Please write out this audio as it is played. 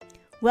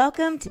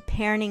Welcome to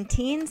Parenting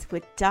Teens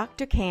with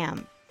Dr.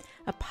 Cam,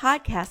 a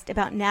podcast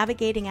about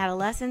navigating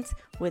adolescence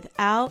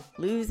without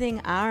losing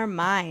our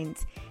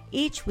minds.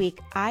 Each week,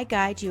 I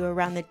guide you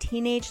around the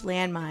teenage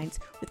landmines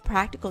with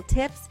practical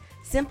tips,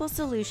 simple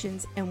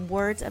solutions, and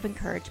words of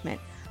encouragement.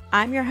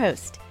 I'm your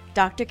host,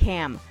 Dr.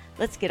 Cam.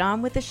 Let's get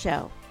on with the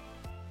show.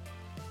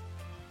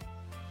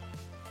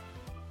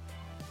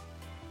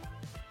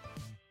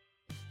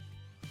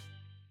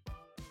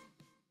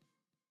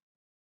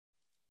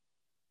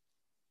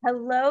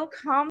 Hello,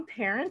 calm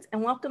parents,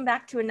 and welcome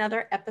back to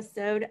another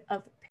episode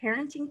of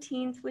Parenting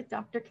Teens with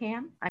Dr.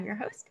 Cam. I'm your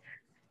host,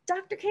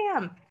 Dr.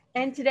 Cam,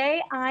 and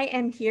today I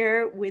am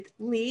here with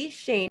Lee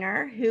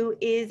Shaner, who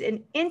is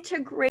an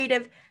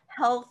integrative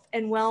health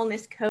and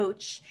wellness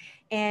coach,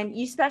 and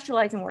you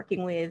specialize in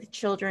working with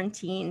children,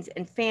 teens,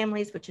 and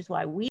families, which is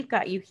why we've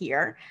got you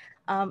here.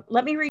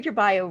 Let me read your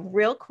bio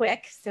real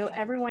quick so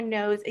everyone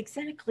knows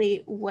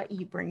exactly what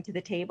you bring to the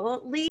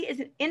table. Lee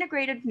is an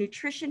integrative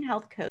nutrition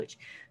health coach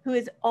who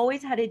has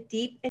always had a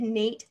deep,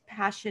 innate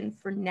passion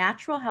for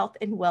natural health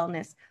and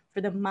wellness for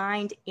the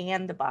mind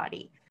and the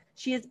body.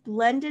 She has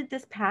blended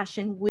this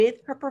passion with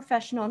her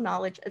professional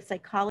knowledge of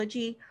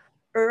psychology,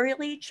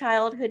 early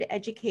childhood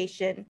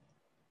education,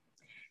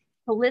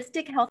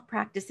 holistic health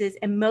practices,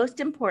 and most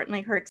importantly,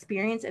 her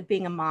experience of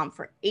being a mom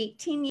for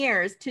 18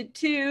 years to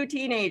 2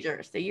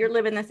 teenagers. So you're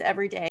living this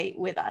every day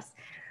with us.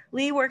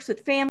 Lee works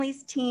with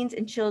families, teens,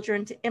 and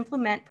children to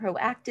implement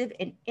proactive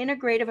and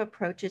integrative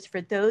approaches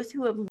for those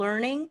who have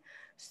learning,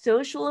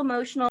 social,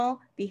 emotional,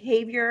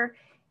 behavior,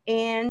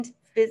 and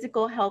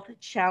physical health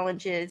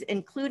challenges,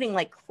 including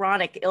like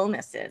chronic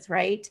illnesses,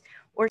 right?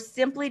 Or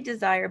simply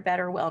desire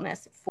better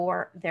wellness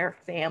for their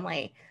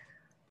family.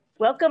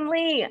 Welcome,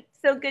 Lee.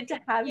 So good to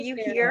have you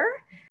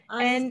here.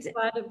 I'm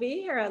glad to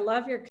be here. I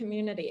love your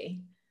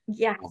community.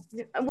 Yes.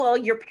 Well,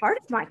 you're part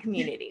of my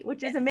community,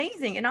 which is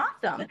amazing and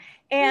awesome.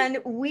 And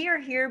we are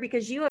here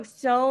because you have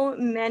so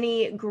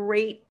many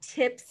great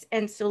tips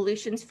and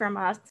solutions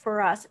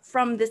for us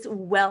from this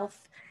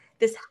wealth,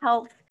 this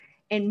health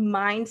and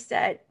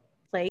mindset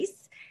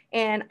place.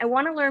 And I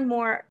want to learn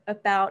more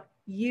about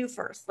you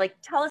first. Like,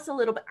 tell us a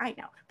little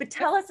bit,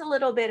 tell us a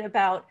little bit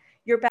about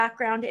your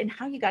background and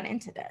how you got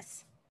into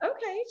this.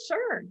 Okay,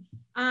 sure.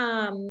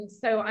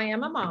 So I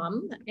am a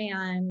mom,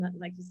 and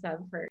like you said,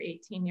 for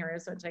 18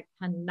 years, which I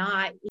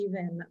cannot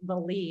even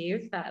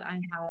believe that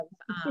I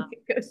have.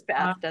 It goes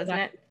fast, doesn't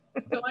it?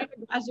 Going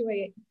to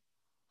graduate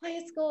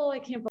high school, I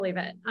can't believe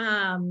it.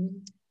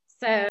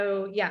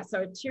 So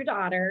 2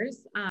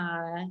 daughters,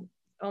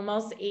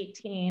 almost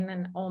 18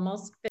 and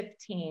almost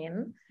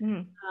 15.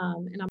 And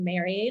I'm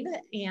married,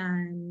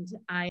 and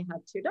I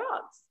have 2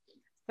 dogs.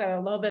 So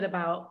a little bit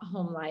about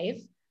home life.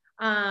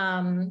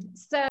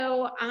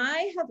 So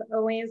I have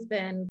always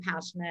been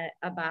passionate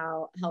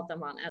about health and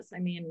wellness. I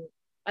mean,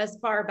 as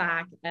far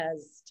back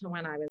as to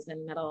when I was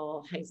in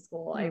high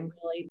school, I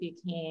really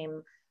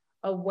became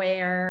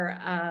aware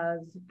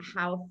of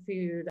how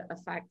food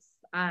affects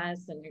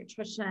us and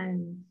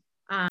nutrition.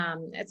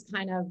 It's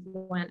kind of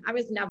when I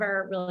was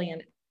never really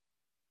an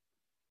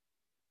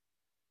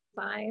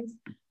exercise.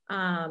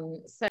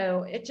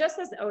 So it just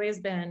has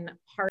always been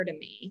part of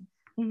me.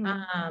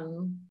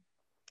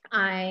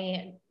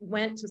 I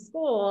went to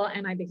school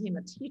and I became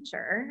a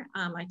teacher.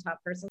 I taught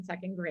first and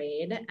second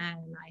grade, and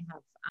I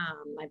have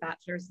my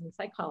bachelor's in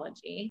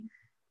psychology.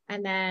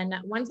 And then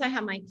once I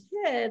had my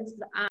kids,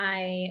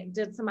 I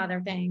did some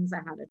other things. I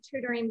had a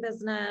tutoring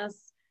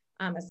business,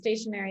 a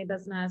stationery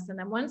business. And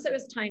then once it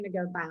was time to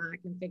go back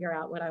and figure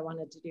out what I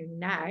wanted to do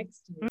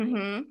next, in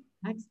my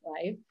next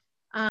life,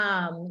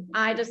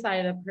 I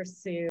decided to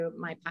pursue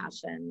my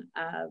passion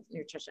of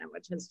nutrition,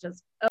 which has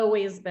just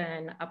always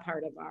been a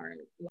part of our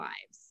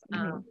lives.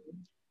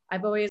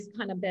 I've always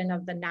kind of been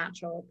of the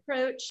natural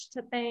approach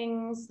to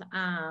things,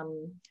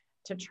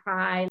 to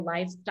try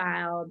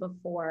lifestyle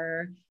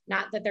before.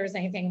 Not that there's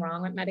anything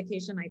wrong with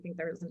medication. I think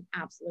there's an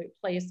absolute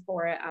place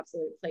for it,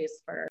 absolute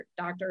place for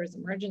doctors,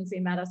 emergency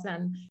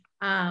medicine.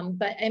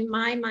 But in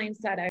my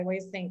mindset, I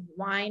always think,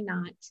 why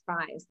not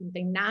try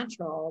something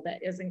natural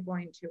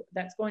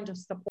that's going to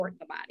support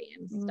the body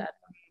instead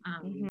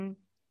of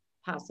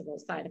possible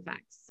side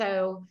effects.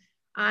 So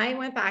I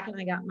went back and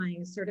I got my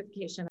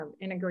certification of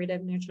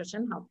integrative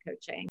nutrition health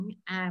coaching.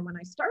 And when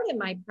I started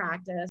my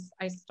practice,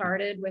 I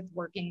started with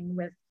working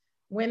with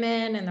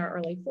women in their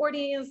early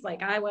 40s,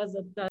 like I was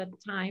at the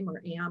time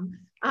or am.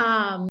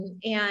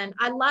 And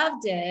I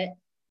loved it.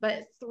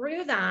 But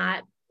through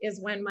that is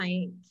when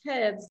my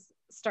kids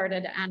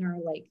started to enter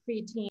like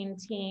preteen,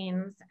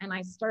 teens. And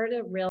I started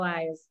to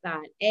realize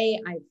that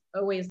I've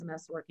always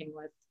missed working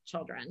with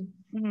children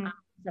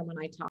from when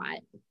I taught.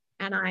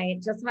 And I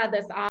just had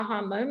this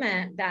aha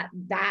moment that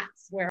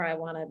that's where I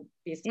want to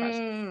be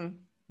special.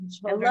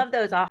 I love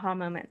those aha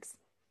moments.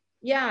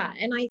 Yeah.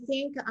 And I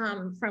think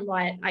from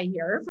what I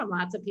hear from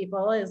lots of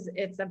people is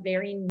it's a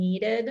very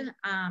needed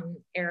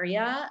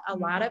area. A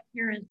lot of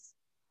parents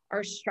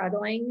are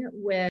struggling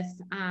with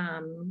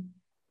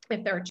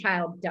if their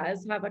child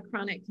does have a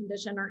chronic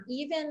condition, or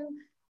even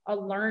a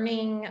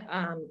learning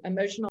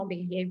emotional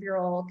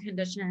behavioral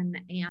condition,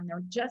 and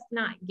they're just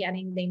not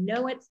getting, they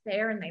know it's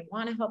there and they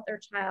want to help their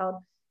child,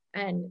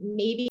 and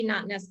maybe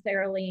not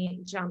necessarily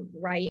jump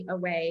right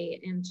away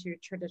into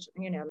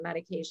traditional,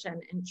 medication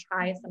and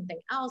try something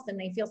else, and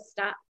they feel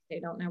stuck. They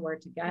don't know where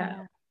to go.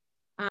 Yeah.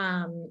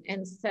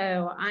 And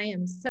so I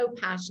am so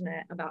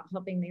passionate about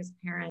helping these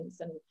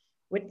parents. And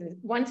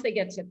once they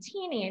get to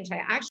teenage,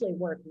 I actually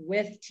work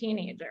with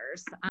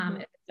teenagers.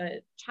 If it's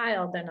a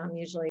child, then I'm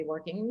usually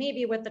working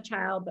maybe with the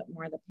child, but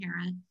more the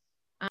parent,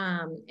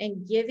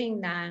 and giving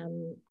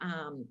them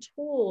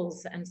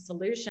tools and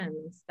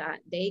solutions that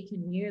they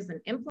can use and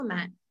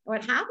implement.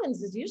 What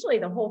happens is usually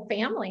the whole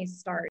family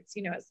starts,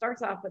 it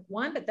starts off with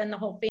one, but then the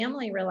whole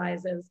family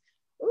realizes,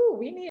 ooh,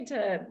 we need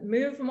to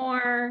move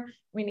more.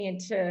 We need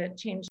to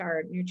change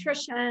our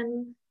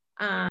nutrition.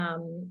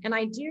 And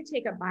I do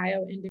take a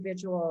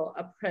bio-individual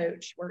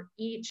approach where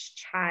each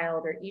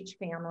child or each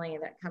family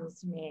that comes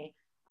to me,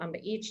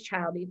 but each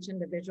child, each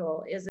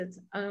individual is its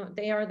own,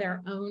 they are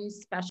their own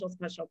special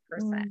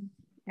person.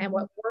 And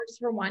what works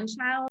for one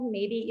child,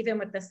 maybe even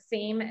with the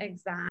same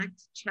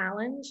exact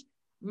challenge,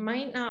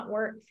 might not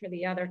work for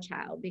the other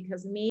child,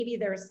 because maybe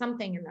there's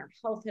something in their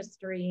health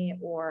history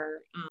or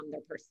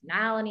their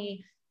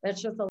personality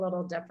that's just a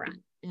little different.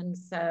 And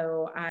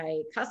so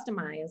I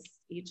customize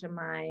each of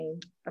my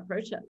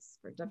approaches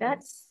for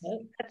different.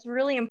 That's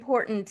really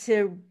important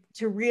to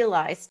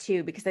realize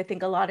too, because I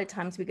think a lot of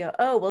times we go,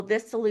 oh, well,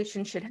 this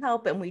solution should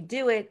help, and we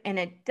do it and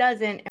it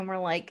doesn't. And we're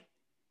like,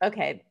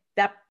 okay,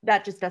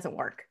 that just doesn't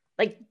work.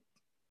 Like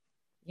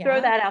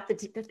throw that out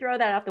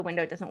the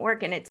window. It doesn't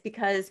work. And it's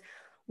because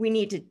we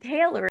need to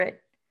tailor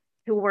it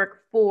to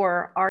work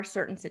for our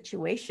certain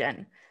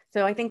situation.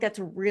 So I think that's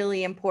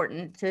really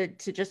important to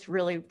just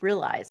really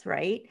realize,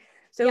 right?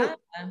 So, yeah.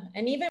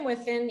 And even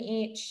within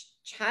each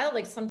child,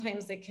 like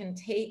sometimes it can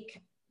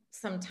take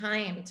some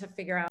time to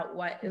figure out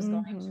what is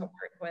going to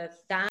work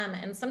with them.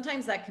 And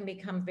sometimes that can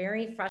become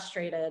very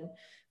frustrating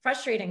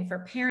for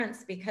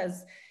parents,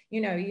 because,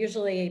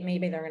 usually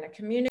maybe they're in a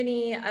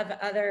community of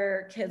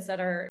other kids that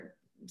are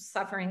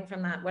suffering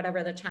from that,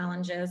 whatever the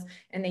challenge is,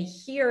 and they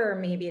hear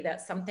maybe that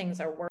some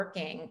things are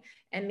working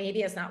and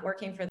maybe it's not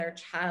working for their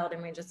child,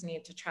 and we just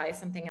need to try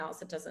something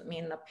else. It doesn't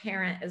mean the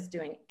parent is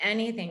doing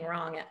anything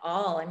wrong at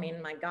all. I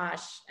mean, my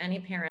gosh, any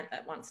parent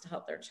that wants to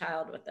help their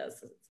child with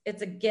this,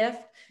 it's a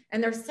gift,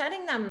 and they're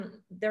setting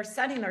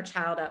their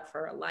child up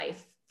for a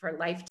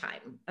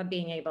lifetime of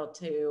being able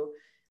to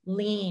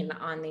lean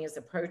on these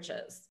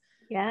approaches.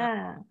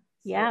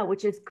 Yeah,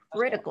 which is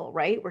critical,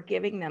 right? We're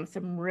giving them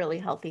some really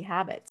healthy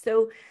habits.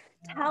 So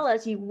tell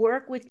us, you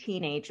work with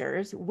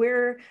teenagers,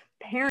 we're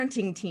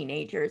parenting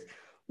teenagers.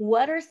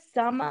 What are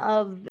some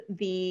of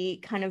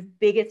the kind of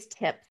biggest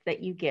tips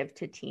that you give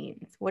to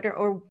teens?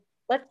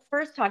 Let's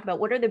first talk about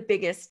what are the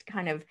biggest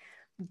kind of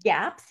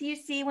gaps you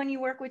see when you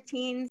work with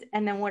teens,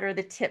 and then what are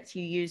the tips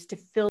you use to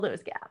fill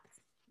those gaps?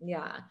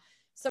 Yeah.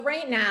 So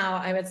right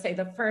now, I would say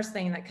the first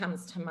thing that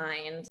comes to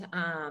mind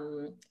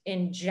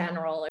in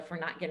general, if we're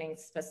not getting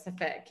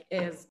specific,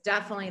 is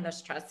definitely the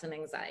stress and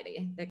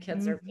anxiety that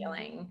kids are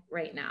feeling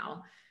right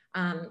now.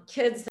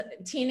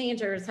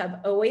 Teenagers have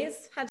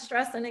always had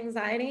stress and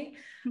anxiety,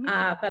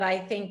 but I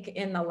think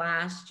in the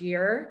last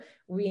year,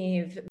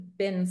 we've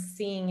been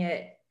seeing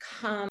it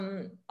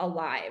come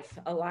alive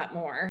a lot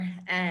more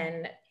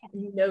and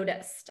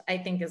noticed, I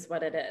think is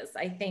what it is.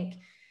 I think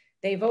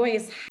they've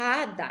always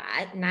had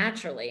that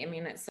naturally. I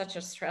mean, it's such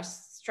a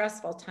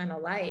stressful time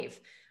of life.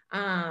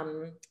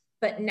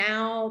 But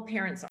now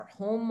parents are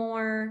home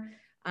more.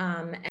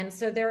 And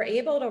so they're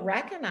able to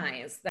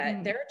recognize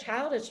that their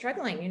child is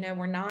struggling.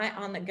 We're not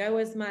on the go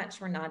as much.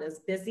 We're not as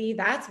busy.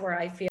 That's where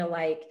I feel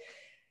like,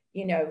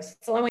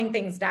 slowing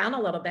things down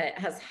a little bit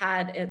has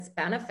had its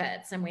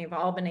benefits. And we've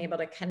all been able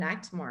to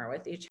connect more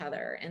with each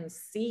other and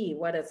see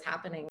what is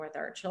happening with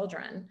our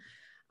children.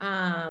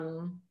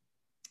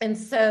 And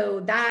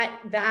so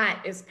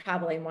that is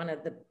probably one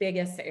of the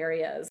biggest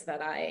areas that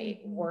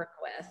I work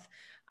with.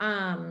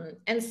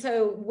 And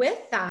so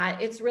with that,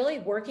 it's really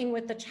working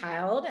with the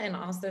child and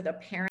also the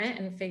parent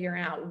and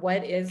figuring out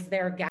what is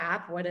their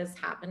gap, what is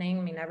happening.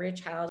 I mean, every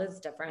child is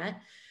different.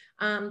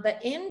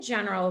 But in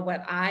general,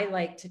 what I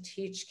like to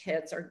teach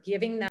kids are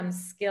giving them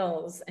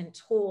skills and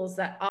tools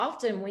that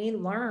often we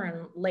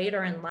learn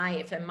later in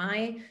life. And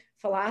my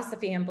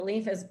philosophy and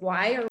belief is,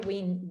 why are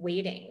we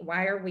waiting?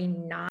 Why are we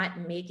not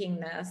making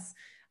this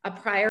a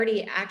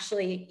priority,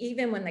 actually,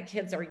 even when the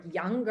kids are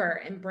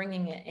younger, and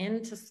bringing it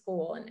into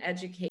school and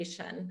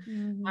education?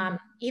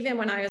 Even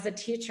when I was a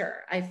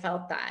teacher, I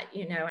felt that,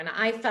 and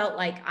I felt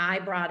like I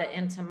brought it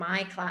into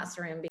my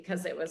classroom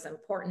because it was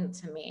important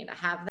to me to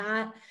have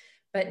that.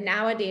 But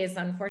nowadays,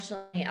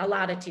 unfortunately, a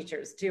lot of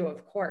teachers do,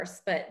 of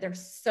course, but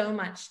there's so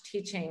much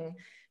teaching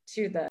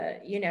to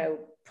the,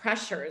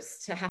 pressures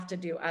to have to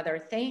do other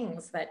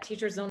things that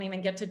teachers don't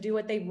even get to do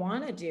what they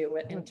want to do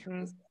in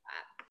terms of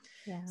that.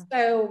 Yeah.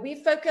 So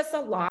we focus a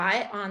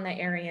lot on the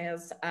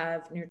areas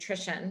of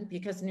nutrition,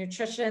 because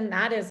nutrition,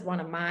 that is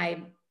one of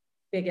my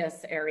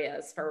biggest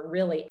areas for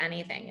really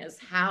anything, is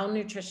how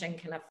nutrition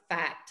can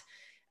affect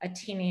a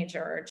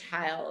teenager or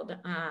child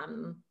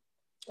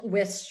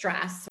with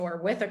stress or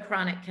with a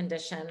chronic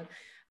condition.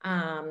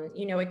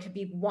 You know, it could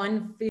be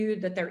one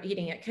food that they're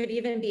eating. It could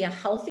even be a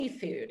healthy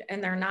food,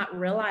 and they're not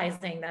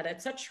realizing that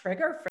it's a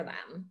trigger for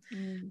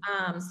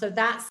them. So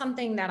that's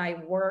something that I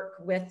work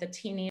with the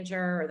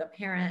teenager or the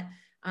parent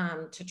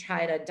to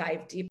try to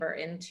dive deeper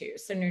into.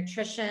 So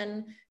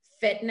nutrition,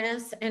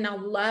 fitness, and a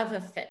love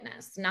of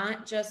fitness,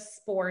 not just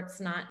sports,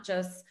 not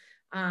just,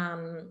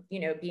 you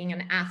know, being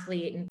an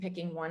athlete and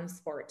picking one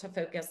sport to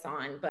focus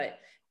on, but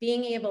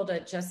being able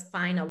to just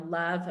find a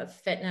love of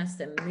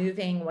fitness and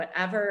moving,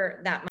 whatever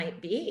that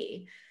might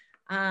be.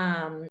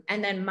 And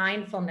then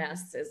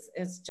mindfulness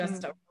is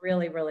just a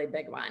really, really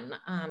big one.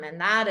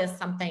 And that is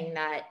something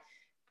that,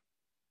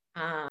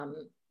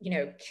 you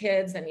know,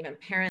 kids and even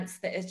parents,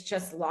 that it's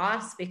just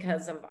lost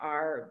because of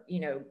our,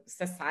 you know,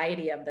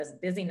 society of this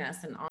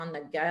busyness and on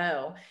the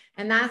go.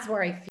 And that's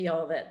where I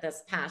feel that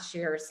this past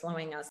year,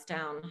 slowing us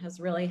down, has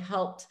really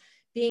helped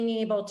being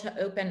able to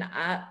open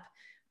up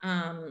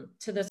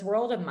to this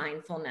world of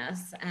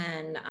mindfulness.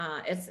 And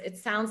it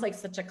sounds like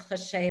such a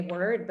cliche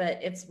word, but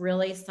it's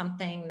really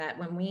something that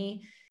when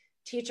we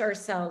teach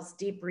ourselves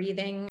deep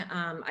breathing,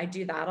 I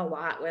do that a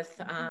lot with,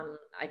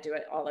 I do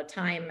it all the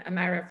time. A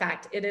matter of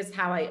fact, it is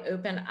how I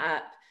open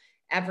up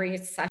every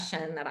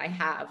session that I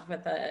have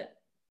with a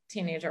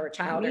teenager or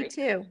child. Me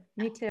too.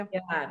 Me too.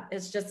 Yeah,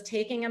 it's just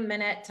taking a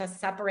minute to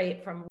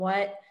separate from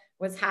what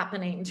was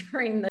happening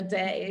during the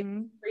day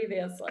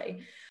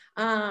previously.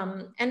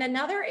 And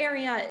another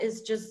area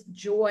is just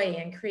joy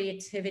and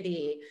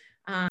creativity,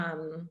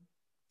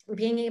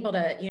 being able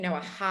to, you know,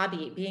 a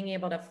hobby, being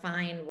able to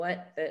find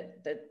what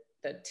the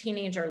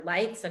teenager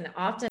likes. And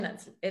often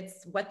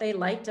it's what they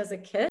liked as a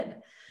kid.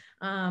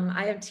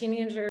 I have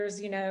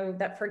teenagers, you know,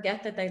 that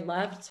forget that they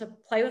love to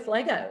play with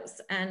Legos,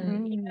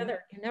 and you know,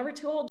 you're never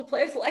too old to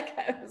play with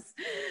Legos.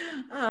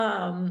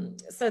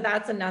 So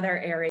that's another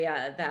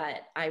area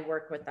that I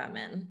work with them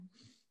in.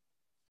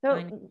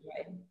 So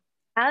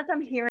as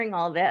I'm hearing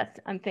all this,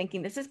 I'm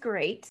thinking, this is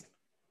great.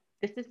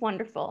 This is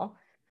wonderful.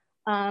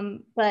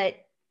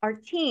 But our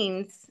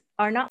teens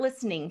are not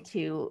listening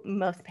to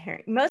most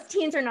parents. Most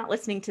teens are not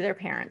listening to their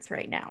parents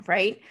right now,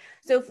 right?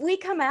 So if we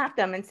come at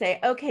them and say,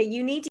 okay,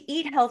 you need to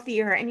eat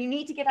healthier and you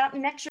need to get out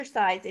and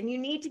exercise and you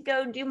need to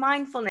go do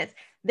mindfulness,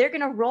 they're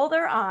going to roll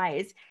their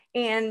eyes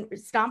and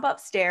stomp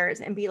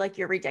upstairs and be like,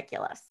 you're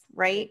ridiculous,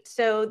 right?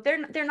 So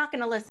they're not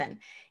going to listen.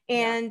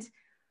 And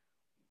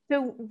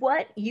so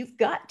what, you've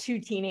got two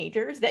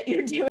teenagers that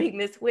you're doing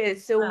this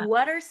with. So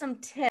what are some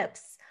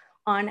tips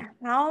on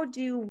how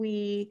do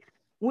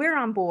we're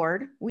on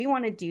board, we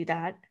want to do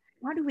that.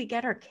 How do we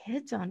get our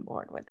kids on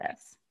board with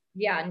this?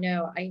 Yeah,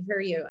 no, I hear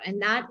you.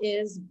 And that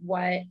is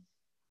what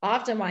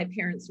often why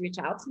parents reach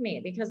out to me,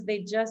 because they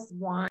just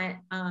want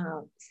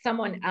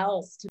someone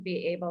else to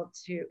be able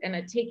to, and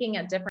taking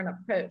a different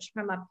approach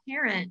from a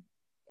parent.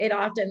 It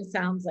often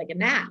sounds like a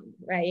nag,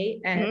 right?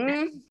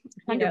 And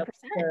you know,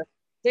 they're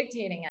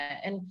dictating it.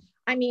 And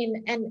I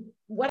mean, and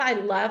what I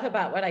love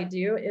about what I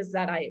do is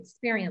that I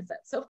experience it.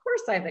 So of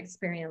course I've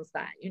experienced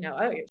that, you know,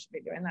 oh, you should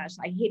be doing that.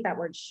 I hate that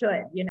word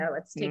should, you know,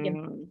 it's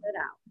taking it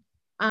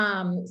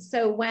out.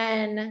 So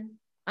when,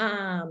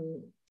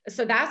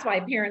 so that's why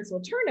parents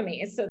will turn to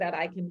me, so that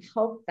I can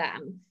help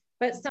them.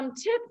 But some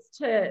tips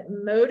to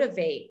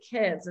motivate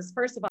kids is,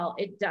 first of all,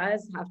 it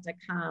does have to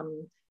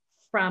come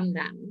from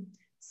them.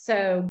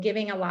 So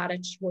giving a lot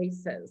of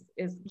choices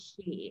is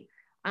key.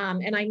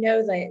 And I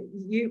know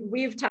that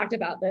we've talked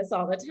about this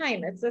all the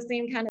time. It's the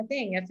same kind of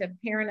thing. If a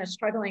parent is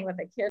struggling with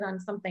a kid on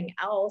something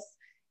else,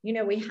 you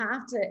know, we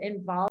have to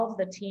involve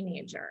the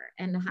teenager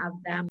and have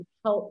them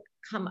help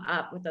come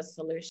up with a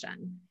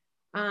solution.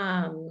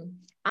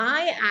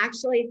 I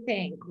actually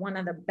think one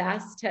of the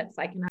best tips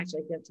I can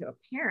actually give to a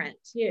parent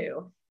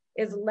too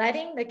is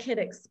letting the kid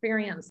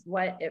experience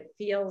what it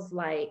feels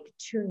like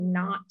to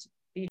not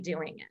be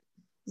doing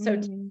it. So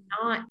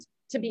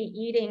to be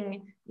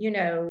eating, you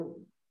know,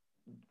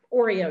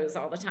 Oreos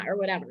all the time or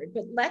whatever,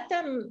 but let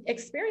them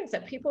experience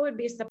it. People would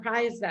be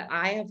surprised that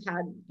I have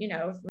had, you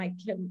know, if my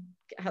kid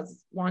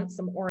wants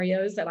some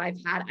Oreos that I've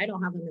had, I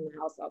don't have them in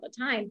the house all the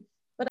time,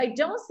 but I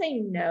don't say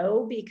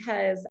no,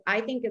 because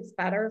I think it's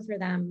better for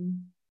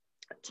them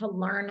to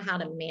learn how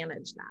to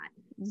manage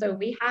that. So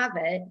we have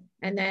it.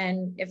 And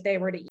then if they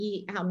were to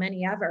eat how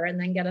many ever and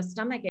then get a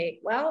stomach ache,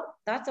 well,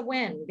 that's a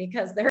win,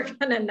 because they're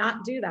going to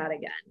not do that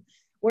again.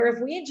 Where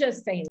if we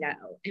just say no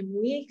and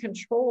we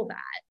control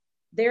that,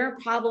 they're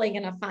probably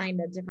going to find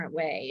a different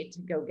way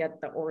to go get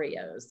the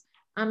Oreos.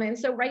 And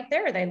so right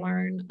there, they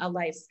learn a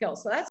life skill.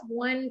 So that's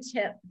one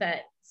tip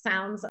that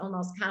sounds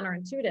almost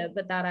counterintuitive,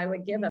 but that I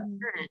would give a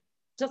parent.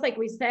 Just like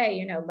we say,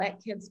 you know,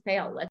 let kids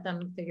fail, let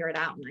them figure it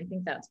out. And I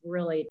think that's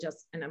really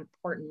just an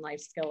important life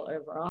skill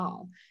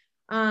overall.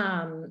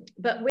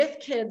 But with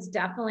kids,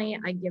 definitely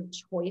I give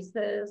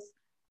choices.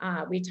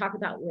 We talk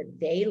about what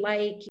they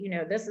like, you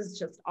know, this is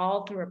just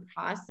all through a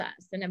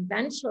process. And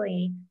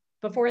eventually,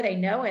 before they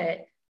know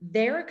it,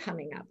 they're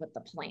coming up with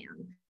the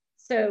plan.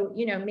 So,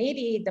 you know,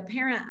 maybe the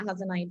parent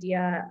has an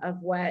idea of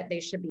what they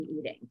should be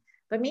eating,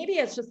 but maybe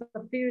it's just a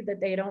food that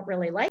they don't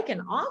really like.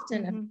 And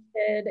often if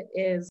a kid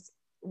is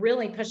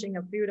really pushing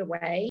a food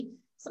away,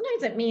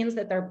 sometimes it means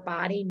that their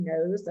body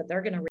knows that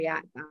they're going to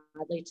react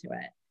badly to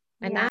it.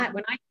 And that,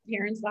 when I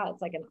parents that,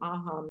 it's like an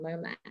aha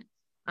moment.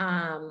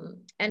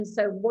 And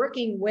so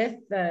working with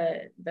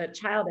the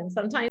child, and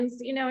sometimes,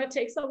 you know, it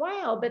takes a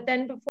while, but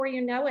then before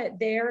you know it,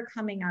 they're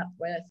coming up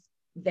with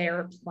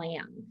their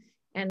plan.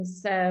 And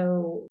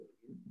so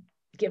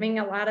giving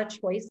a lot of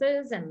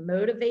choices and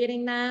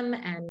motivating them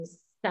and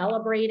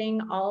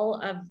celebrating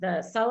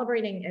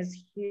celebrating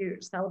is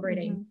huge,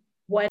 celebrating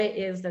what it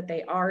is that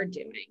they are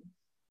doing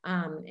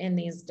in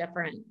these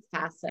different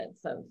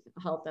facets of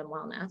health and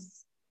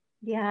wellness.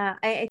 Yeah,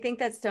 I think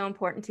that's so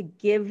important to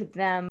give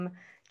them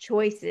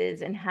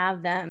choices and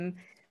have them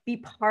be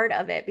part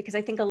of it, because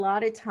I think a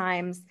lot of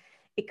times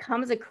it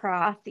comes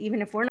across,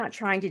 even if we're not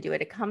trying to do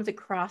it, it comes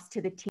across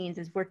to the teens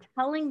as we're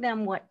telling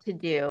them what to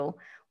do,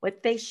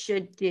 what they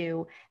should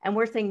do, and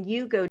we're saying,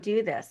 you go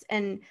do this.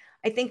 And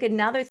I think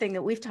another thing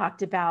that we've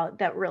talked about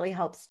that really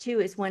helps too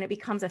is when it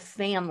becomes a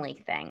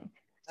family thing.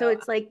 So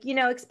it's like, you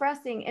know,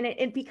 expressing, and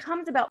it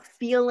becomes about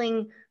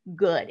feeling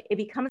good. It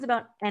becomes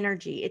about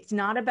energy. It's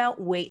not about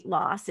weight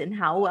loss and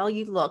how well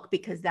you look,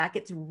 because that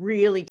gets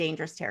really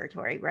dangerous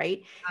territory,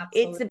 right?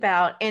 Absolutely. It's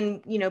about,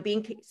 and, you know,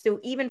 so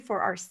even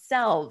for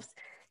ourselves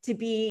to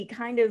be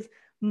kind of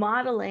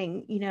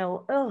modeling, you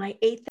know, oh, I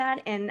ate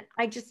that and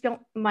I just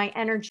don't, my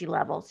energy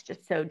level's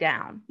just so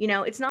down. You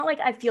know, it's not like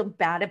I feel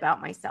bad about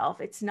myself.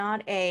 It's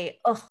not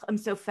oh, I'm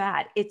so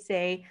fat. It's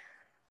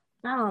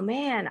oh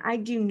man, I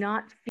do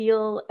not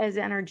feel as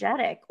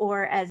energetic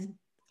or as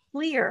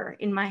clear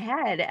in my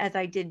head as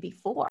I did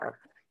before,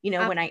 you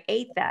know, when I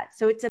ate that.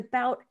 So it's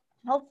about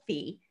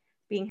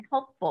being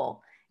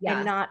helpful,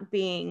 and not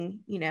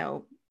being, you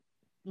know,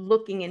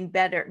 looking and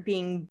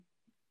being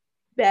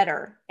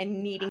better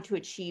and needing to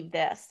achieve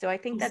this. So I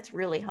think that's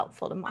really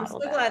helpful to model.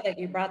 I'm so glad that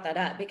you brought that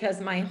up,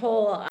 because my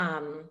whole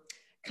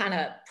kind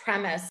of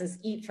premise is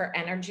eat for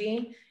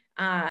energy.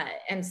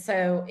 And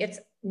so it's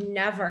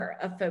never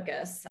a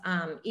focus.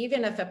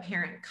 Even if a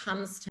parent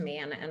comes to me,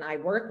 and I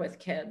work with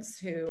kids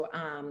who,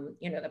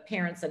 you know, the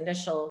parent's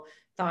initial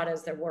thought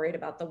is they're worried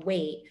about the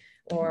weight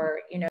or,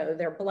 you know,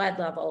 their blood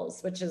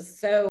levels, which is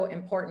so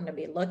important to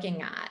be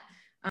looking at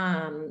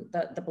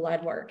the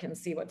blood work and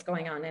see what's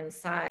going on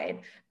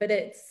inside. But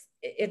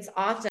it's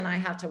often I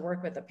have to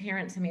work with the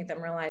parent to make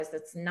them realize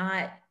it's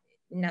not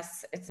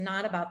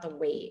about the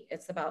weight.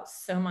 It's about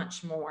so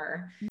much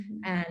more.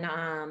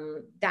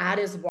 And that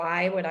is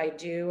why what I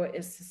do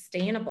is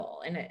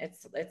sustainable. And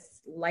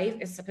it's life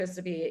is supposed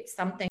to be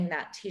something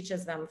that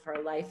teaches them for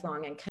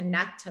lifelong and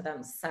connect to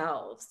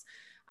themselves.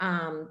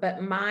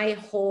 But my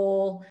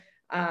whole,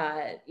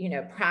 you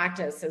know,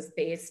 practice is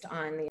based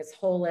on these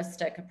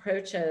holistic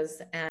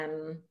approaches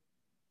and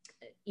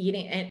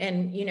eating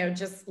and, you know,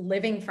 just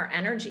living for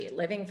energy,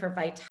 living for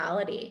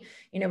vitality.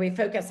 You know, we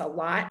focus a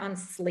lot on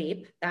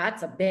sleep.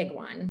 That's a big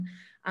one.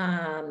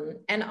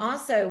 And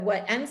also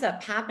what ends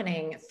up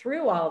happening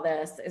through all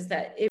this is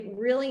that it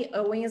really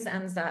always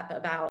ends up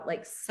about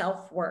like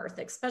self-worth,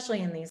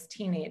 especially in these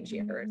teenage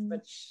years,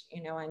 which,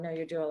 you know, I know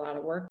you do a lot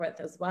of work with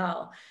as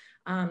well.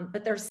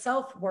 But their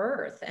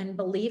self-worth and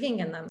believing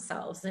in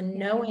themselves and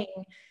knowing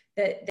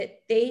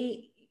that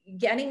they,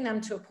 getting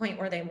them to a point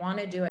where they want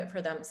to do it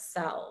for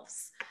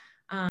themselves.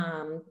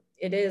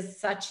 It is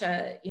such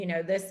a, you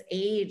know, this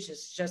age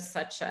is just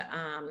such a,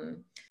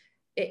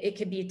 it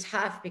could be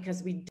tough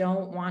because we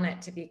don't want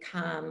it to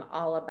become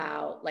all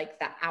about like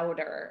the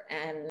outer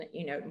and,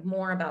 you know,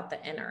 more about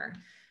the inner,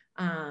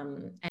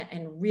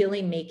 and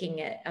really making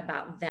it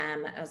about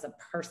them as a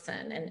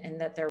person and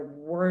that they're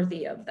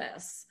worthy of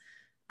this.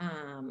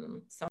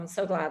 So I'm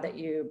so glad that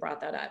you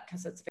brought that up,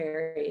 because it's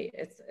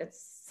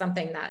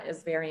something that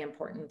is very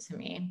important to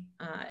me,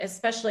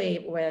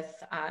 especially with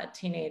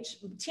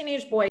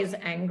teenage boys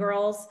and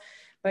girls.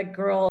 But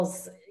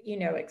girls, you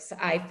know,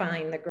 I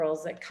find the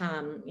girls that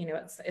come, you know,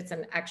 it's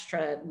an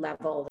extra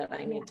level that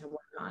I need to work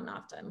on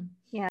often.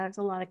 Yeah, there's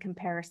a lot of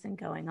comparison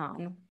going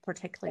on,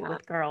 particularly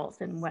with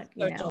girls and what,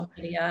 you social know,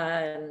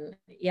 media and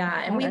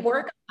and we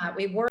work on that.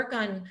 We work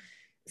on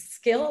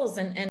skills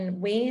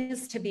and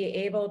ways to be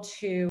able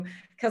to,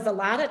 because a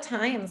lot of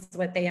times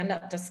what they end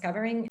up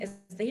discovering is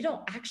they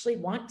don't actually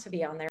want to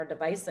be on their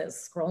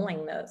devices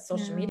scrolling the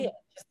social media,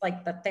 just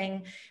like the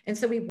thing. And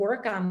so we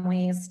work on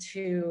ways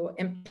to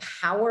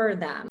empower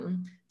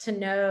them to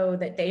know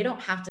that they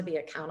don't have to be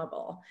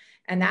accountable.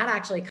 And that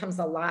actually comes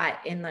a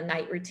lot in the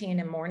night routine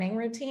and morning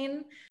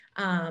routine.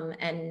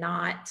 And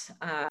not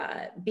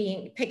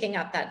picking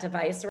up that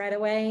device right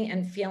away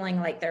and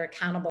feeling like they're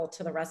accountable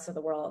to the rest of the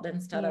world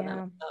instead of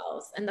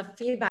themselves. And the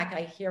feedback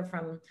I hear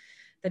from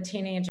the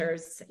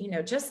teenagers, you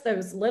know, just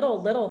those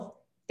little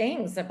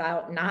things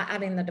about not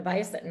having the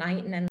device at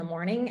night and in the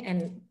morning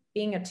and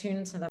being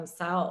attuned to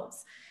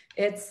themselves.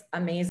 It's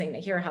amazing to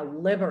hear how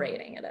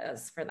liberating it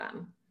is for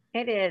them.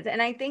 It is.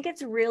 And I think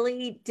it's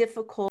really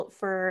difficult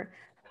for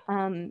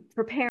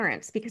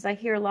parents, because I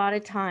hear a lot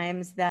of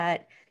times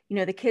that, you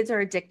know, the kids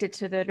are addicted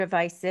to their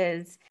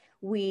devices,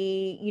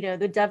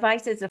 The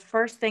device is the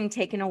first thing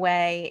taken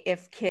away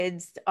if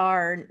kids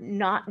are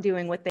not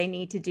doing what they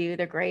need to do.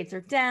 Their grades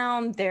are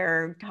down,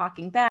 they're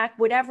talking back,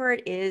 whatever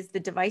it is, the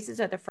devices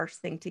are the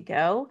first thing to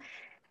go.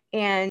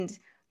 And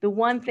the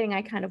one thing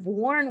I kind of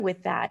warn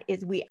with that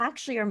is we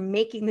actually are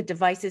making the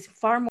devices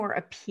far more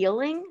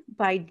appealing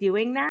by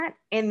doing that.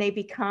 And they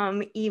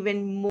become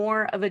even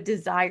more of a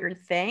desired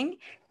thing.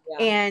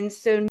 Yeah. And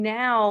so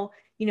now,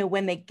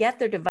 when they get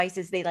their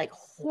devices, they like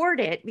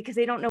hoard it because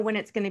they don't know when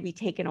it's going to be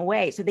taken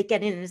away. So they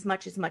get in as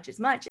much.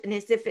 And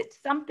as if it's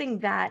something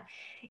that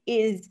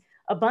is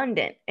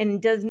abundant and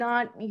does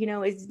not,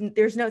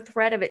 there's no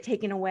threat of it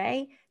taken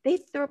away, they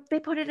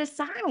put it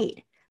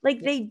aside.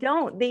 Like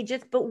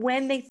but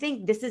when they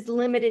think this is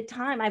limited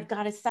time, I've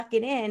got to suck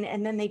it in,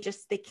 and then they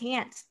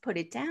can't put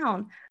it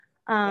down.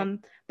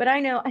 But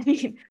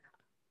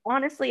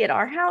honestly, at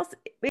our house,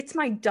 it's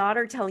my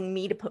daughter telling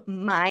me to put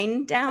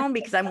mine down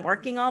because I'm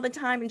working all the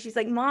time. And she's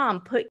like,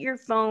 Mom, put your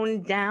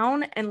phone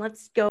down and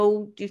let's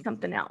go do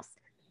something else.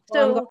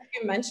 Well, I'm glad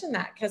you mentioned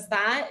that, because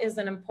that is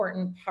an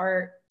important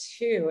part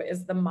too,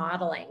 is the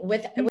modeling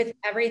with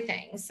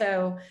everything.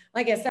 So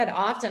like I said,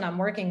 often I'm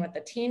working with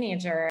the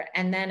teenager,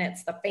 and then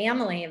it's the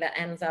family that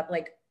ends up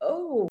like,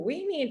 oh,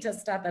 we need to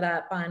step it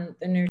up on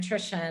the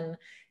nutrition.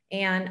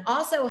 And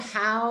also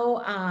how,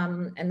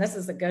 and this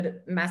is a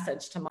good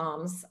message to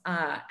moms,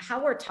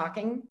 how we're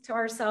talking to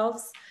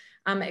ourselves,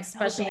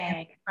 especially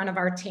in front of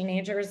our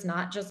teenagers,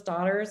 not just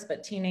daughters,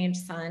 but teenage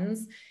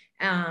sons.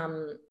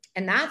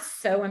 And that's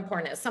so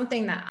important. It's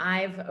something that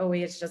I've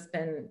always just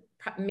been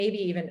maybe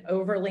even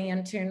overly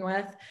in tune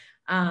with,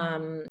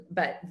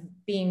 but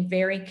being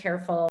very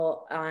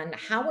careful on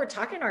how we're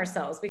talking to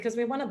ourselves, because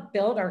we want to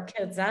build our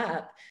kids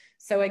up.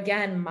 So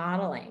again,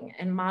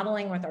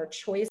 modeling with our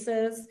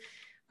choices.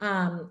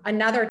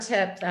 Another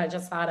tip that I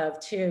just thought of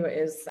too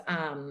is,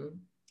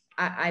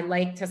 I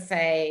like to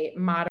say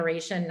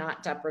moderation,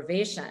 not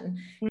deprivation.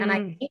 Mm. And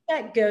I think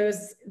that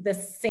goes the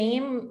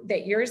same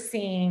that you're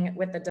seeing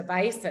with the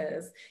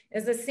devices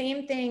is the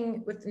same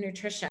thing with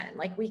nutrition.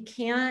 Like we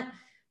can't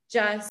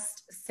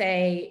just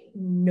say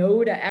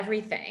no to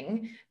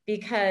everything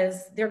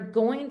because they're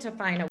going to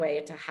find a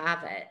way to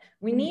have it.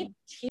 We need to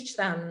teach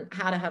them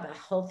how to have a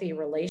healthy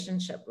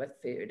relationship with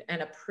food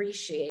and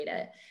appreciate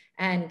it,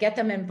 and get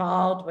them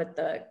involved with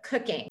the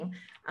cooking,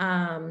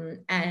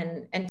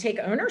 and take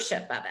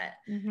ownership of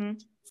it. Mm-hmm.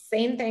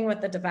 Same thing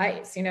with the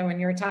device. When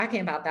you were talking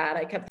about that,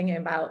 I kept thinking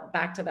about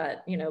back to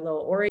that,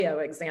 little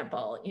Oreo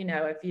example.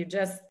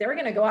 If they're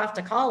going to go off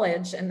to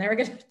college and they're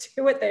going to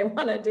do what they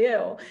want to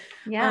do.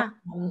 Yeah.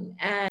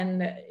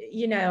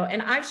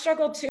 And I've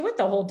struggled too with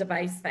the whole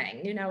device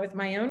thing, with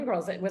my own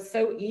girls. It was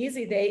so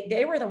easy.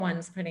 They were the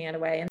ones putting it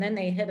away, and then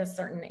they hit a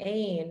certain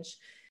age.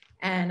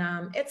 And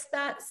it's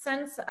that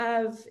sense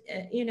of,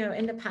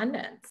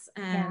 independence,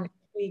 and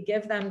we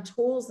give them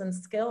tools and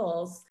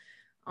skills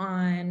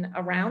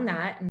around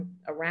that, and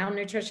around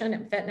nutrition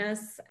and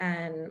fitness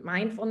and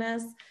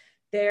mindfulness,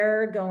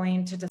 they're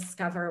going to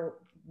discover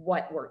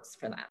what works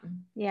for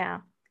them. Yeah.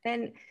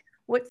 And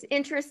what's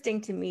interesting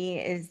to me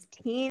is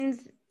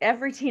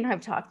every teen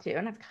I've talked to,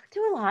 and I've talked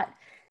to a lot,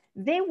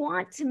 they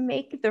want to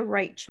make the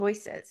right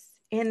choices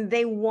and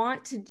they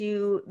want to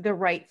do the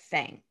right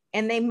thing.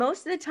 And they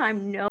most of the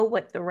time know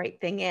what the right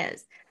thing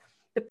is.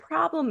 The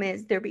problem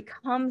is there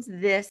becomes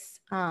this,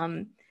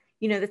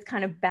 this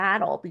kind of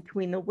battle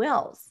between the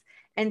wills.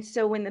 And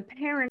so when the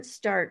parents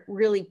start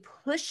really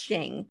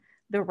pushing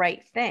the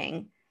right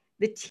thing,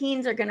 the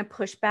teens are going to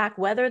push back,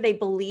 whether they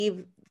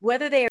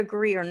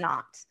agree or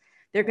not,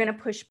 they're going to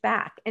push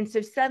back. And so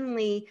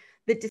suddenly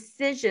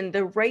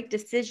the right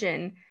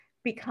decision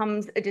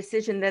becomes a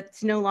decision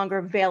that's no longer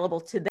available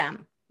to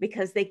them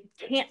because they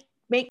can't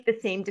make the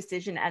same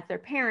decision as their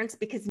parents,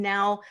 because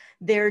now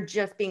they're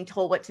just being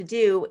told what to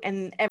do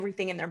and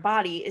everything in their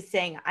body is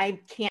saying, I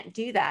can't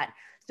do that.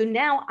 So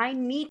now I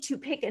need to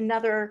pick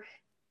another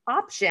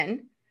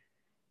option,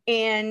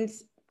 and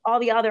all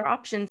the other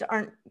options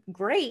aren't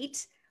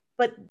great,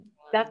 but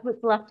that's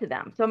what's left to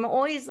them. So I'm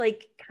always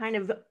like kind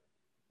of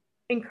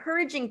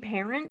encouraging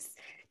parents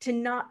to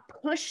not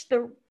push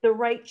the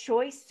right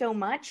choice so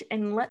much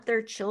and let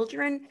their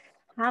children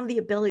have the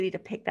ability to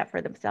pick that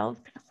for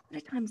themselves. But a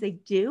lot of times they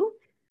do.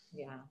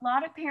 Yeah. A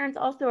lot of parents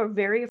also are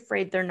very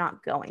afraid they're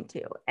not going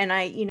to. And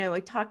I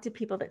talk to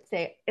people that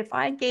say, if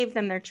I gave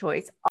them their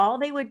choice, all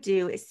they would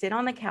do is sit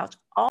on the couch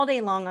all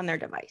day long on their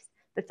device.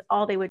 That's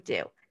all they would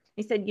do.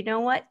 He said, you know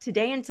what?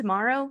 Today and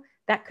tomorrow,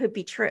 that could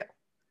be true.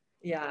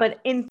 Yeah. But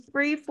in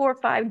 3, 4,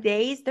 5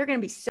 days, they're going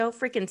to be so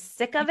freaking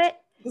sick of it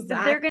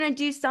that they're going to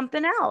do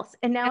something else.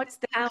 And now it's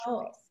their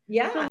choice.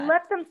 Yeah. So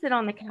let them sit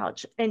on the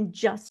couch and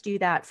just do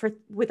that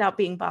without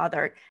being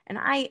bothered. And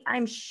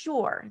I'm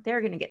sure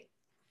they're going to get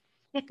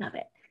sick of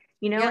it,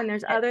 and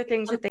there's other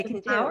things that they can do.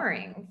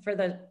 Empowering for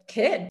the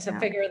kid to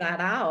figure that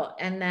out.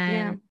 And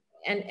then,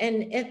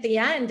 and at the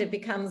end, it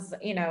becomes,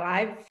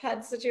 I've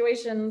had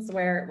situations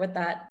where with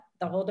that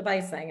the whole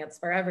device thing, it's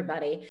for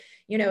everybody.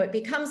 You know, it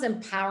becomes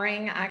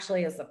empowering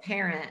actually as a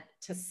parent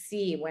to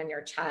see when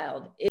your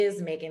child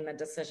is making the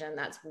decision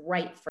that's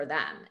right for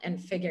them and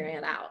figuring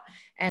it out.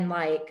 And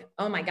like,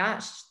 oh my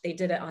gosh, they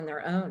did it on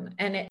their own.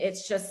 And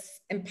it's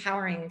just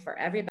empowering for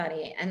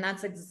everybody. And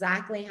that's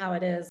exactly how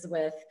it is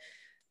with,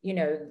 you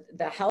know,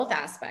 the health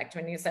aspect.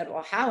 When you said,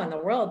 well, how in the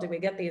world do we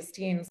get these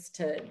teens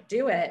to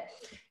do it?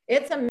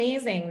 It's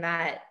amazing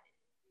that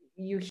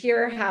you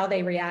hear how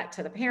they react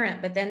to the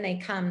parent, but then they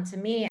come to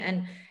me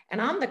and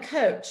I'm the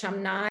coach.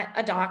 I'm not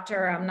a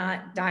doctor. I'm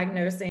not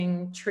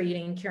diagnosing,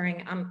 treating,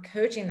 curing. I'm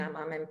coaching them.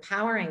 I'm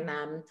empowering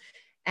them,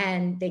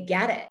 and they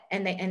get it,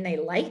 and they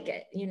like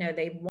it. You know,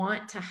 they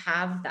want to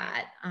have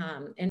that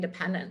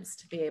independence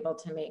to be able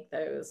to make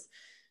those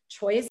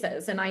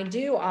choices. And I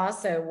do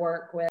also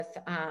work with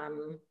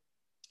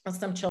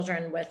some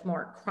children with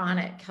more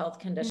chronic health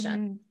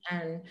conditions.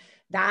 And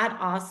that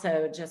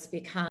also just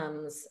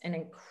becomes an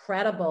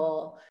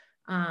incredible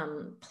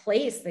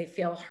place. They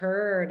feel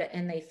heard,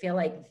 and they feel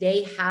like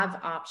they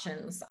have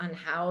options on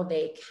how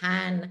they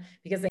can,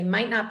 because they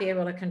might not be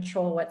able to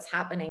control what's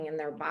happening in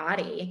their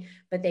body,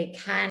 but they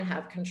can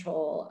have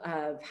control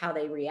of how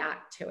they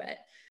react to it.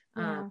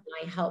 I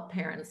help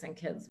parents and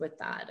kids with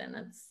that. And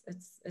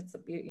it's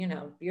you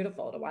know,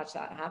 beautiful to watch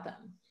that happen.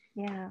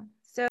 Yeah.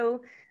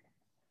 So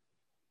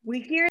we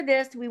hear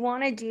this, we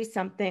want to do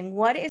something.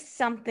 What is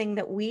something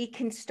that we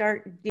can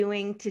start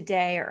doing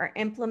today or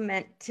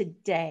implement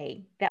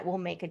today that will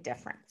make a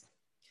difference?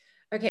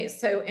 Okay,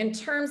 so in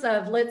terms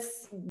of,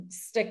 let's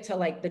stick to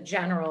like the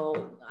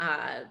general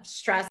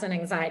stress and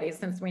anxiety,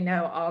 since we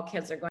know all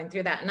kids are going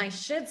through that. And I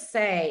should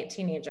say,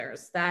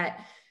 teenagers,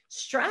 that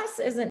stress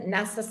isn't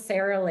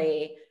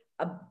necessarily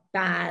a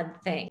bad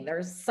thing.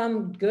 There's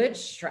some good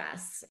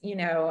stress, you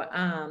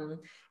know,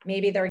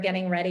 maybe they're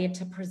getting ready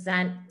to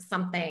present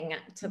something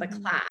to the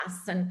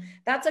class, and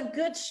that's a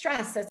good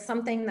stress. It's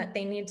something that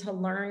they need to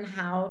learn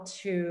how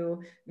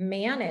to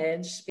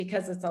manage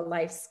because it's a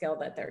life skill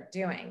that they're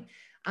doing.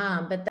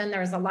 But then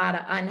there's a lot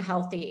of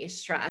unhealthy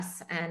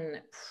stress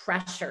and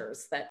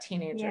pressures that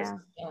teenagers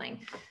are feeling.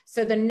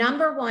 So the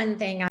number one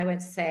thing I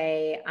would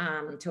say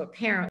to a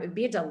parent would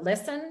be to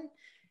listen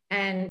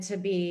and to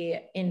be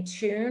in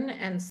tune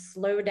and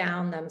slow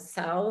down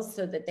themselves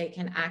so that they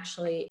can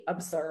actually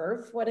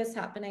observe what is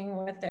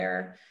happening with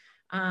their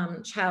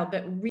child,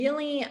 but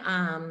really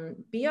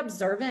be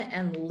observant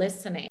and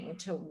listening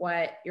to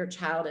what your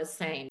child is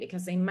saying,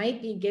 because they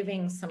might be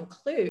giving some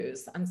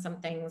clues on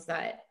some things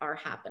that are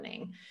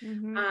happening.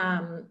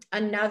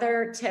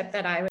 Another tip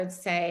that I would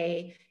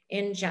say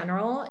in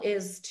general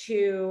is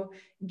to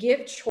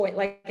give choice,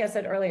 like I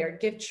said earlier,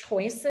 give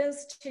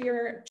choices to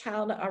your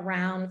child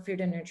around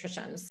food and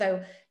nutrition.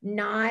 So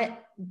not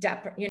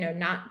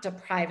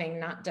depriving,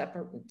 not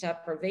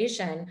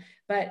deprivation,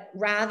 but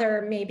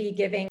rather maybe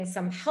giving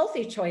some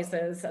healthy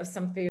choices of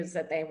some foods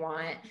that they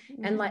want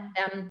and let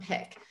them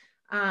pick.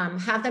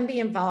 Have them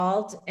be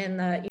involved in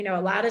the, you know,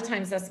 a lot of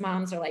times us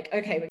moms are like,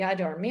 okay, we got to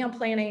do our meal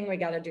planning. We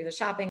got to do the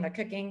shopping, the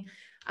cooking.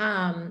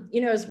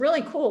 You know, it was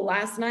really cool.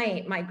 Last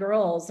night, my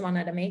girls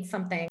wanted to make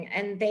something,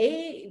 and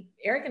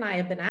Eric and I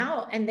have been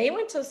out, and they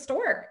went to the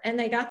store and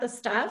they got the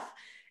stuff.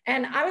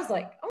 And I was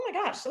like, oh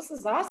my gosh, this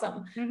is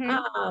awesome.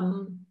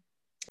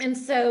 And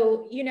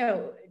so, you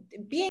know,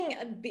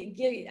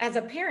 as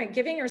a parent,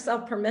 giving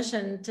yourself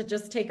permission to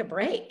just take a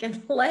break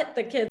and let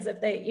the kids,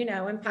 if they, you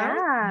know,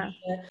 empower them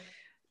to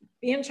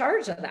be in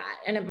charge of that.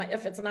 And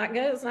if it's not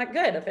good, it's not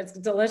good. If it's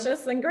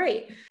delicious, then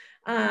great.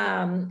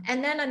 And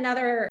then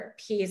another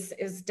piece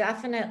is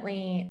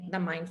definitely the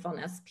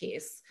mindfulness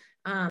piece.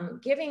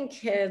 Giving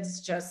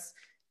kids just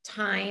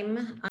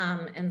time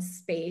and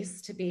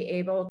space to be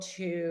able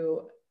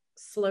to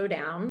slow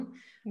down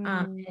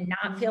and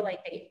not feel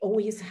like they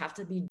always have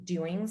to be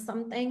doing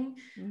something.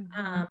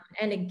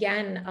 And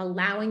again,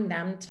 allowing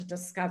them to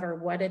discover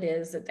what it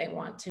is that they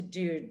want to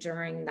do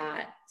during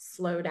that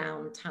slow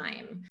down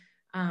time.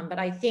 But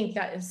I think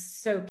that is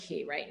so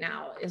key right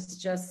now, is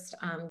just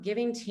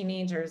giving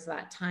teenagers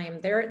that time.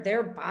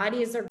 Their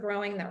bodies are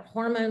growing, their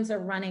hormones are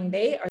running.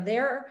 They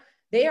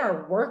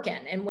are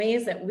working in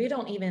ways that we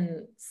don't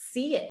even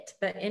see it,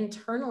 but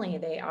internally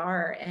they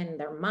are, in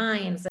their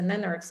minds. And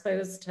then they're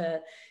exposed to,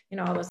 you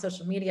know, all the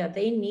social media.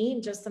 They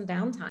need just some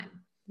downtime.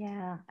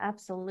 Yeah,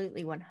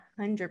 absolutely.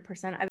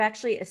 100%. I've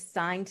actually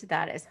assigned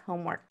that as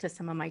homework to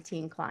some of my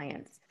teen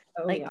clients.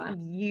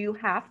 You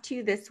have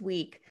to this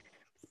week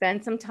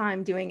spend some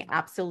time doing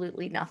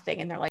absolutely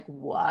nothing. And they're like,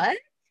 what?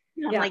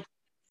 And I'm like,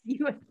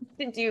 you have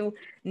to do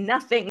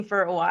nothing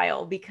for a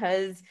while,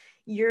 because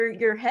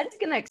your head's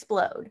going to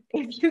explode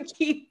if you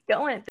keep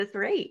going at this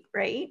rate,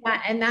 right?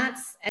 Yeah, and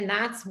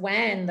that's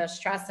when the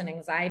stress and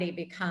anxiety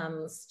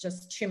becomes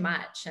just too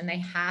much, and they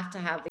have to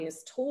have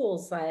these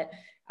tools that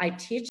I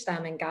teach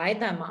them and guide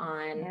them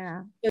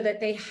on, so that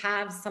they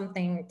have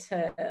something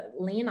to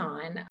lean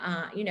on.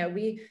 You know,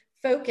 we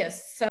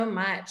focus so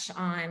much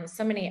on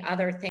so many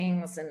other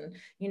things, and,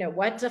 you know,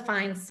 what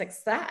defines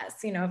success?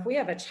 You know, if we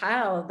have a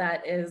child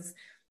that is,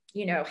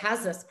 you know,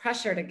 has this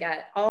pressure to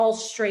get all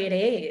straight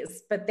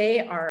A's, but they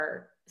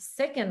are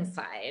sick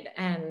inside.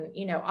 And,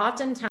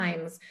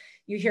 oftentimes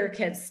you hear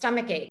kids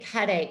stomach ache,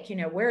 headache,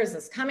 where is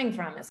this coming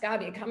from? It's got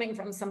to be coming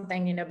from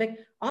something, but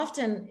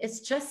often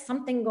it's just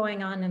something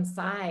going on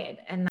inside.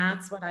 And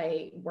that's what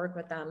I work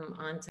with them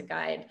on to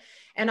guide.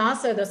 And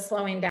also the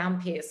slowing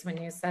down piece,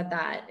 when you said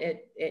that,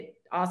 it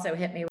also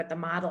hit me with the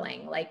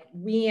modeling. Like,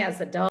 we as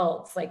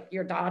adults, like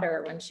your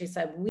daughter, when she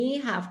said, we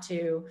have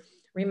to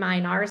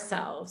remind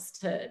ourselves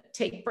to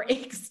take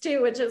breaks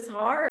too, which is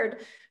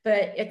hard,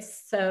 but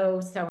it's so,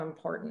 so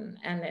important.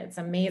 And it's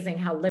amazing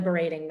how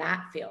liberating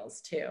that feels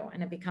too.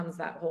 And it becomes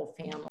that whole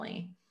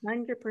family.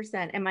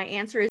 100%. And my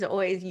answer is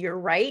always, you're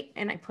right.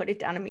 And I put it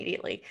down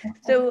immediately.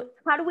 So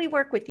how do we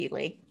work with you,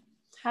 Lee?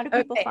 How do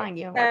people find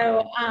you?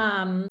 So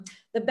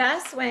the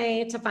best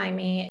way to find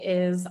me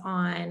is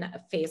on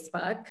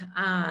Facebook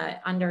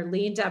under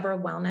Lee Deborah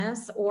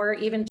Wellness, or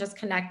even just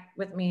connect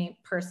with me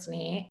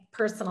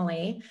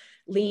personally,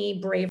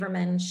 Lee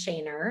Braverman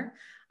Shaner.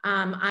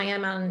 I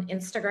am on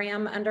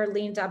Instagram under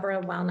Lee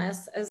Deborah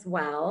Wellness as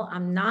well.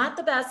 I'm not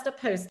the best at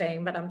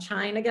posting, but I'm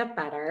trying to get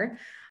better.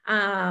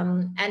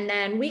 And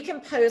then we can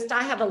post,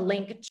 I have a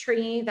link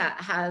tree that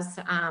has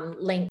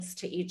links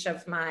to each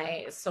of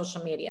my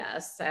social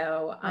media.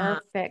 So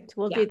perfect.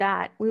 We'll do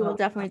that. We will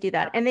definitely do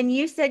that. And then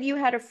you said you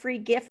had a free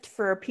gift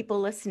for people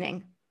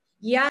listening.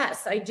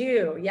 Yes, I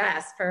do.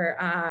 Yes. For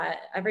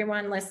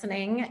everyone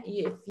listening,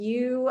 if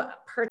you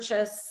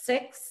purchase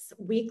 6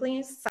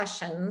 weekly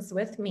sessions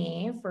with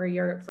me for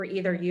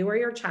either you or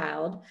your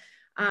child,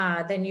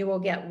 then you will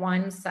get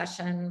 1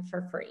 session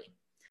for free.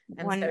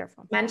 And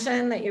wonderful. So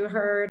mention that you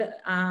heard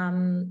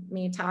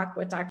me talk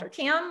with Dr.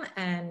 Cam,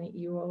 and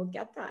you will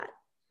get that.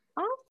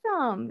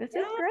 Awesome. This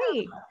is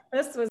great.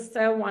 This was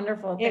so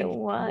wonderful. It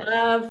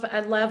was.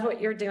 I love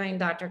what you're doing,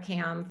 Dr.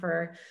 Cam,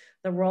 for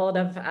the role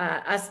of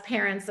us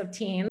parents of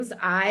teens.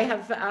 I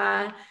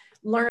have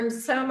learned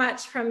so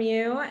much from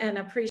you and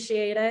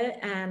appreciate it.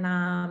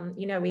 And,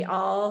 we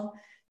all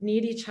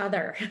need each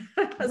other.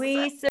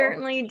 We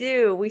certainly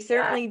do. We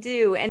certainly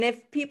do. And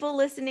if people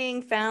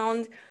listening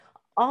found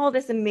all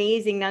this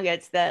amazing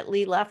nuggets that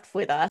Lee left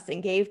with us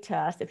and gave to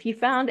us, if you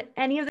found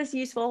any of this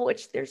useful,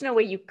 which there's no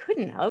way you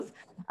couldn't have,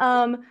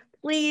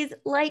 please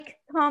like,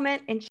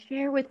 comment, and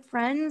share with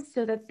friends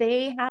so that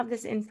they have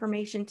this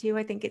information too.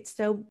 I think it's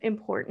so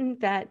important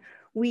that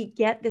we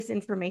get this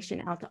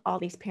information out to all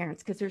these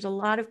parents, because there's a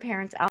lot of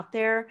parents out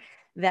there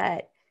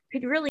that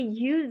could really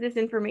use this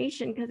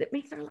information because it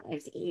makes their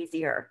lives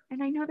easier.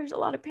 And I know there's a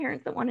lot of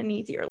parents that want an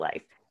easier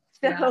life.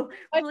 So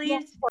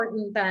please. More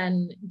important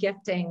than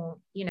gifting,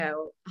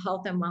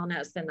 health and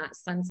wellness and that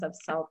sense of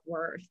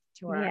self-worth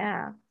to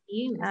our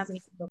teens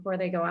before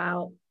they go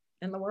out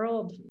in the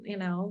world,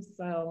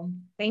 so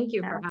thank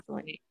you for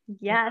having me.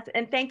 Yes.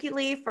 And thank you,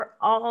 Lee, for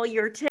all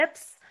your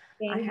tips.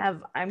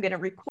 I've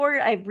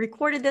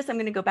recorded this. I'm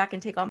going to go back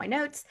and take all my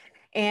notes,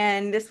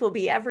 and this will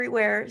be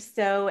everywhere.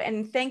 So,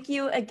 and thank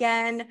you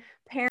again,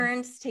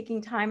 parents,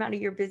 taking time out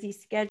of your busy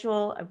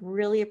schedule. I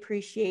really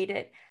appreciate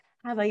it.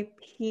 Have a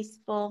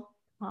peaceful,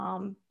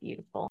 calm,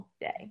 beautiful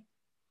day.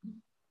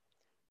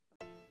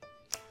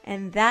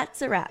 And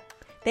that's a wrap.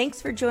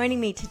 Thanks for joining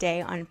me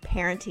today on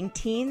Parenting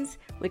Teens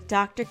with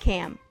Dr.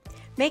 Cam.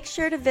 Make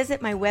sure to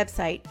visit my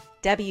website,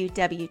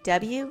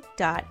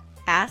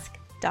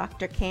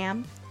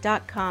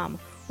 www.askdrcam.com,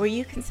 where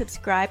you can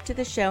subscribe to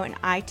the show in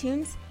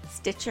iTunes,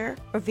 Stitcher,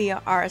 or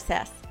via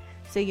RSS,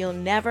 so you'll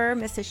never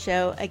miss a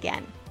show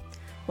again.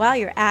 While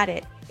you're at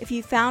it, if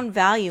you found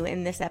value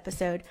in this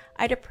episode,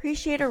 I'd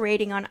appreciate a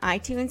rating on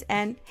iTunes,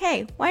 and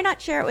hey, why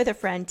not share it with a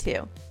friend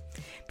too?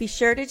 Be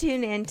sure to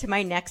tune in to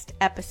my next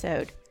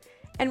episode.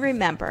 And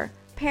remember,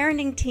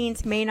 parenting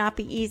teens may not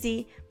be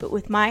easy, but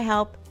with my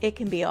help, it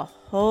can be a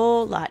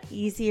whole lot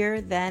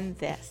easier than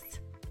this.